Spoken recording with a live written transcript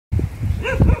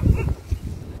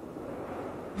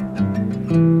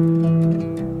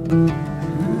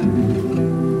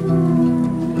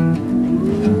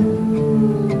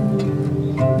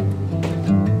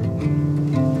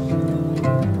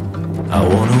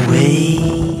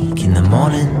awake in the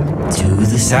morning to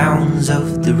the sounds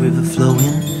of the river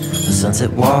flowing, the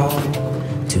sunset walk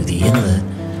to the inlet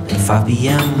at 5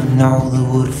 p.m. and all the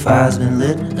wood fire's been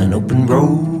lit. An open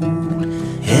road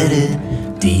headed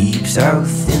deep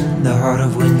south in the heart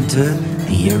of winter.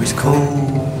 The air is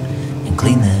cold and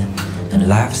clean there, and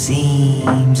life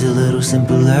seems a little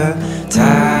simpler.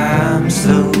 Time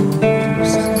slows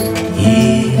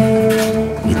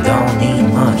here, we don't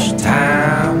need much.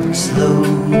 Time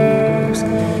slows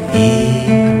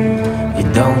here, we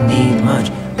don't need much.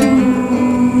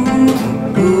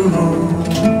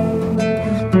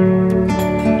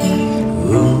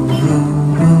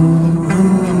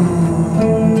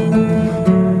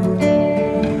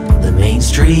 The main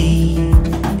street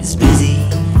is busy,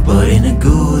 but in a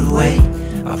good way.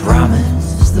 I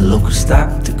promise the locals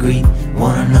stop to greet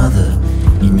one another,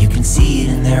 and you can see it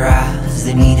in their eyes,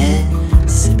 they mean it.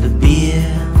 Sip a beer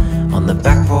on the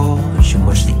back porch and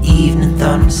watch the evening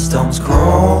thunderstorms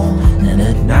crawl. And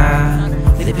at night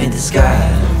they paint the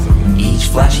skies, each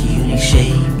flashy unique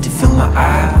shape to fill my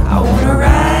eye. I wanna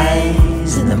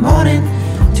rise in the morning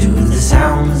to the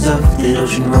sounds of the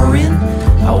ocean roaring.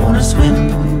 I wanna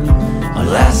swim on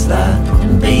last light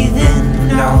and bathe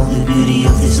in all the beauty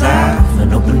of this life.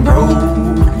 An open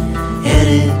road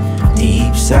headed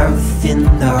deep south in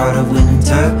the heart of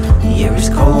winter. The air is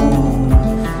cold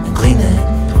and cleaner,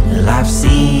 and life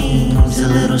seems a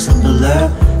little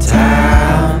simpler.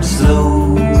 Time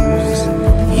slows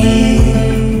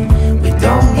here, we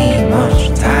don't need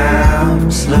much. Time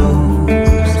slows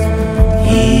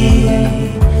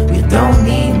here, we don't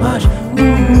need much.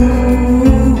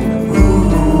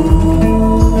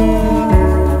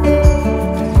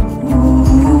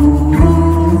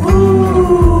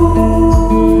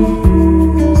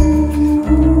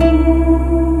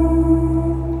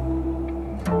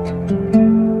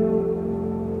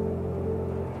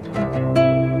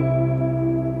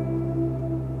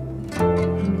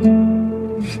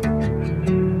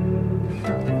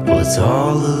 Well, it's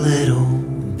all a little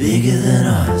bigger than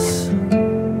us,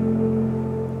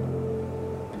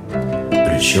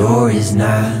 but it sure is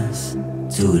nice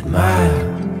to admire.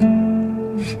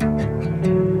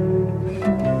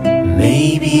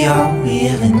 Maybe all we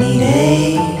ever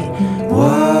needed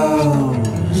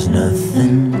was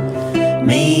nothing.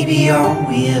 Maybe all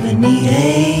we ever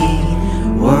needed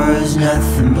was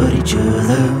nothing but each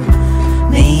other.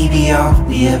 Maybe all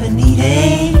we ever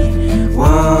needed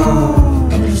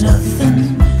was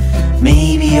nothing.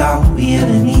 Maybe all we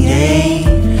ever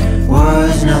needed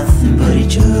was nothing but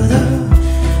each other.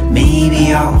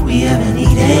 Maybe all we ever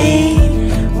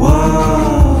needed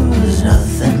was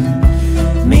nothing.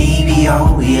 Maybe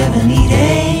all we ever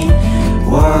needed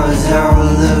was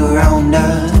all around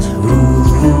us.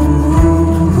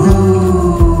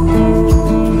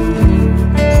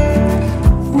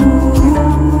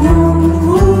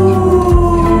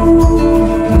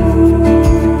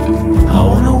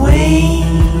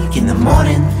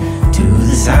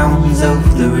 Sounds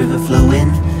of the river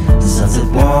flowing, the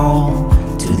sunset wall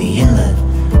to the inlet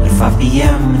at 5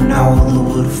 p.m. and all the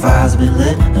wood fires been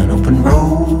lit. An open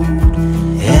road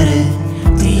headed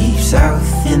deep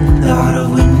south in the heart of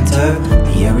winter.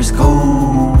 The air is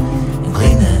cold and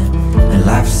cleaner, and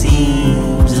life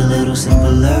seems a little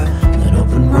simpler. An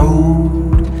open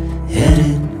road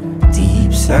headed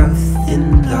deep south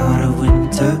in the heart of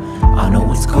winter. I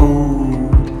know it's cold,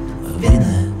 I've been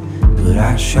there, but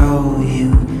I show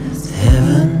you to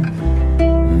heaven.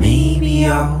 Maybe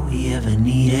all we ever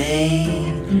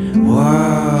needed was